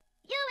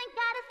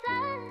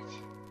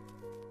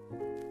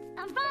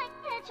I'm right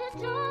at your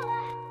door,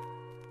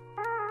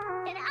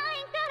 and I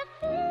ain't gotta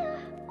feel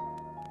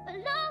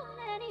alone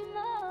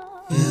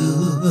anymore. You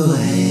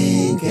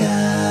ain't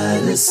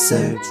gotta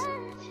search.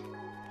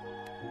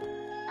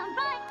 I'm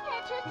right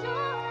at your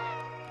door,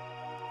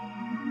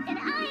 and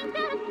I ain't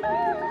gotta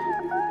feel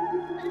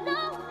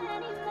alone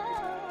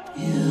anymore.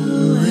 You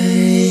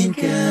ain't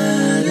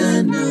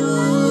gotta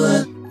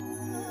know.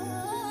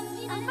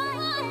 I'm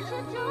right at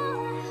your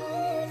door,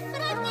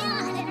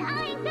 and I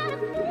ain't gotta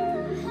feel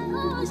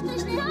alone anymore. You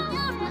ain't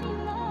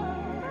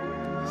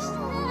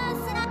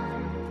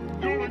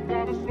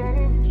gotta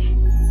search.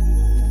 I'm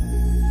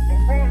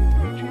right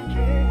at your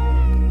door,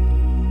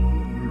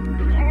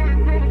 and I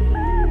ain't gotta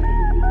feel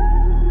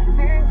alone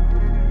anymore.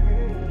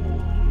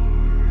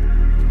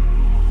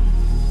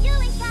 You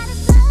ain't gotta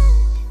search.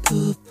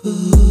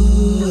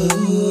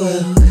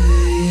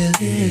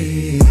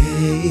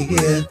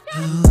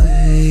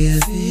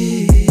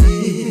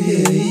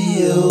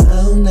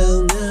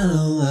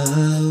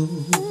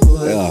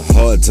 There are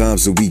hard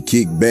times, so we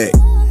kick back.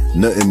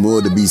 Nothing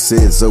more to be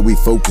said, so we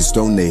focused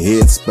on the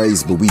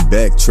headspace, but we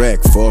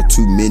backtrack. Far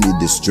too many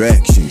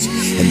distractions,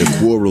 and the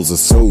quarrels of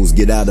souls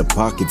get out of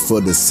pocket for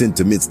the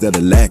sentiments that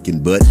are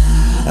lacking. But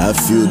I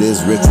feel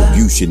there's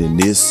retribution in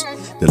this.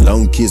 The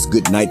long kiss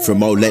goodnight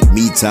from all that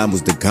me time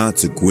was the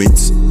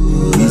consequence.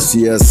 We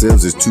see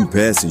ourselves as two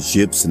passing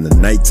ships, and the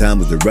nighttime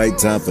was the right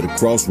time for the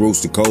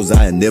crossroads to cause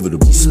our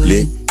inevitable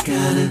split.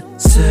 Gotta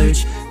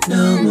search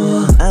no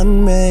more.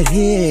 I'm right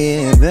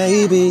here,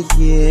 baby,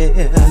 yeah.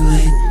 You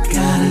ain't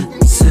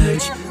gotta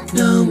search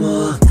no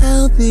more.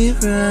 I'll be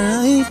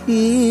right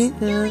here.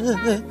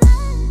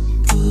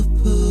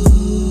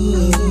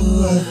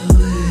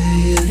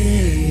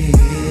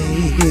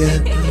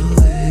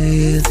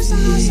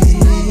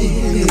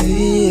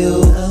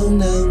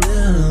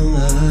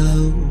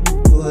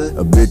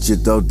 I bet you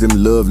thought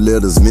them love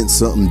letters meant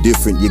something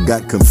different. You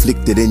got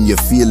conflicted in your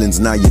feelings,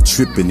 now you're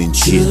tripping and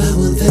shit. Girl, I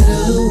want that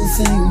whole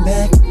thing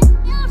back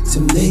to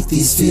make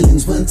these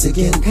feelings once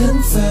again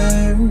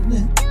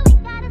confirmed.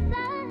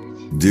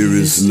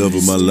 Dearest love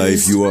of my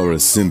life, you are a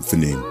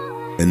symphony,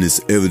 and it's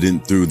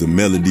evident through the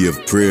melody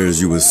of prayers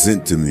you were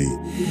sent to me.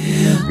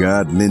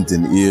 God lent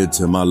an ear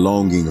to my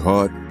longing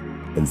heart,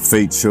 and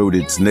fate showed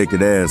its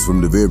naked ass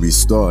from the very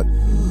start.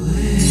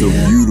 So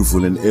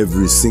beautiful in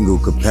every single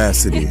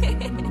capacity.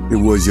 It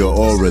was your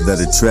aura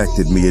that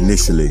attracted me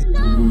initially.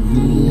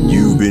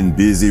 You've been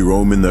busy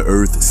roaming the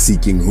earth,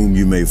 seeking whom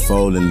you may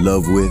fall in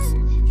love with.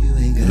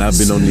 And I've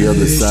been on the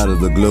other side of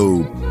the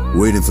globe,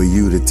 waiting for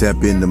you to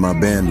tap into my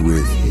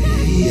bandwidth.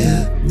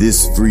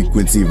 This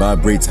frequency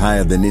vibrates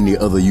higher than any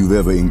other you've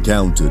ever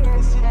encountered.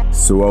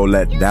 So all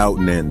that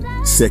doubting and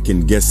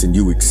second guessing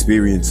you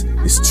experience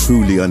is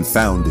truly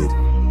unfounded.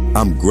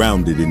 I'm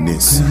grounded in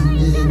this,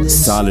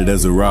 solid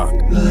as a rock.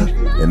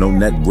 And on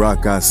that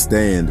rock I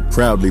stand,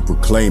 proudly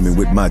proclaiming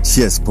with my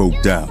chest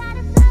poked out.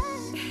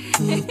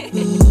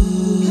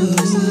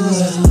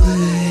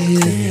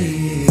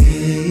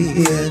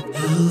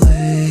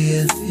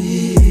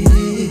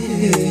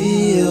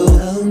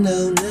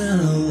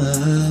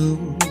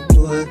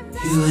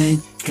 You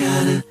ain't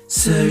gotta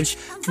search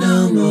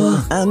no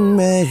more. I'm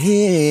right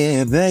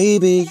here,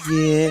 baby,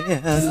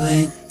 yeah. You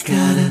ain't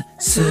gotta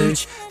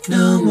search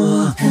no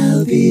more.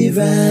 I'll be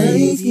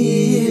right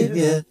here,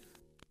 yeah.